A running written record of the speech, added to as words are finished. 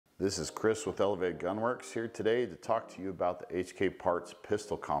This is Chris with Elevated Gunworks here today to talk to you about the HKParts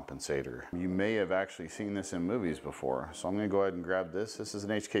pistol compensator. You may have actually seen this in movies before, so I'm going to go ahead and grab this. This is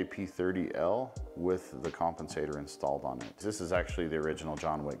an HKP30L with the compensator installed on it. This is actually the original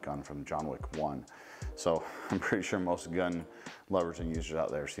John Wick gun from John Wick 1. So I'm pretty sure most gun lovers and users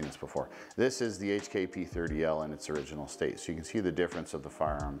out there have seen this before. This is the HKP30L in its original state. So you can see the difference of the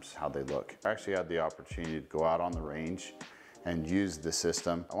firearms, how they look. I actually had the opportunity to go out on the range and use the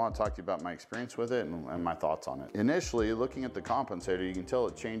system. I want to talk to you about my experience with it and my thoughts on it. Initially, looking at the compensator, you can tell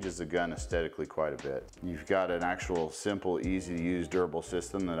it changes the gun aesthetically quite a bit. You've got an actual simple, easy to use, durable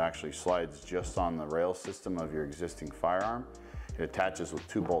system that actually slides just on the rail system of your existing firearm. It attaches with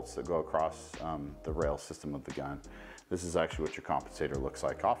 2 bolts that go across the rail system of the gun. This is actually what your compensator looks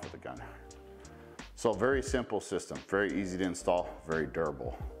like off of the gun. So very simple system, very easy to install, very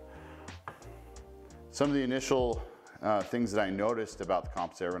durable. Some of the initial things that I noticed about the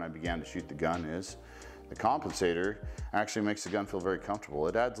compensator when I began to shoot the gun is the compensator actually makes the gun feel very comfortable.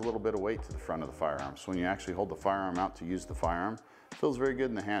 It adds a little bit of weight to the front of the firearm. So when you actually hold the firearm out to use the firearm, it feels very good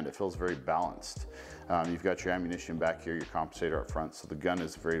in the hand. It feels very balanced. You've got your ammunition back here, your compensator up front. So the gun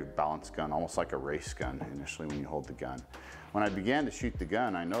is a very balanced gun, almost like a race gun initially when you hold the gun. When I began to shoot the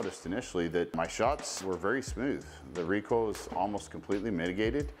gun, I noticed initially that my shots were very smooth. The recoil was almost completely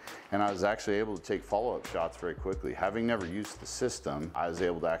mitigated, and I was actually able to take follow-up shots very quickly. Having never used the system, I was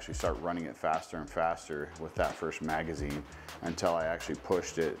able to actually start running it faster and faster with that first magazine until I actually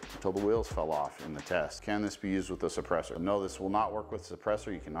pushed it until the wheels fell off in the test. Can this be used with a suppressor? No, this will not work with a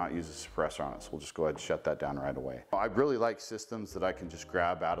suppressor. You cannot use a suppressor on it, so we'll just go ahead and shut that down right away. I really like systems that I can just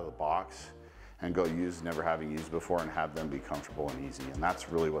grab out of the box and go use, never having used before, and have them be comfortable and easy. And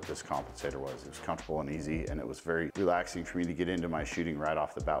that's really what this compensator was. It was comfortable and easy, and it was very relaxing for me to get into my shooting right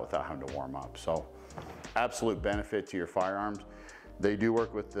off the bat without having to warm up. So absolute benefit to your firearms. They do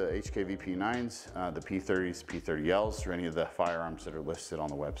work with the HKVP9s, the P30s, P30Ls, or any of the firearms that are listed on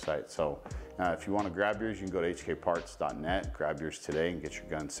the website. So if you want to grab yours, you can go to hkparts.net, grab yours today and get your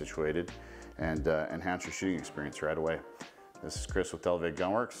gun situated and enhance your shooting experience right away. This is Chris with Elevated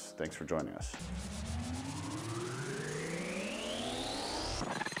Gunworks. Thanks for joining us.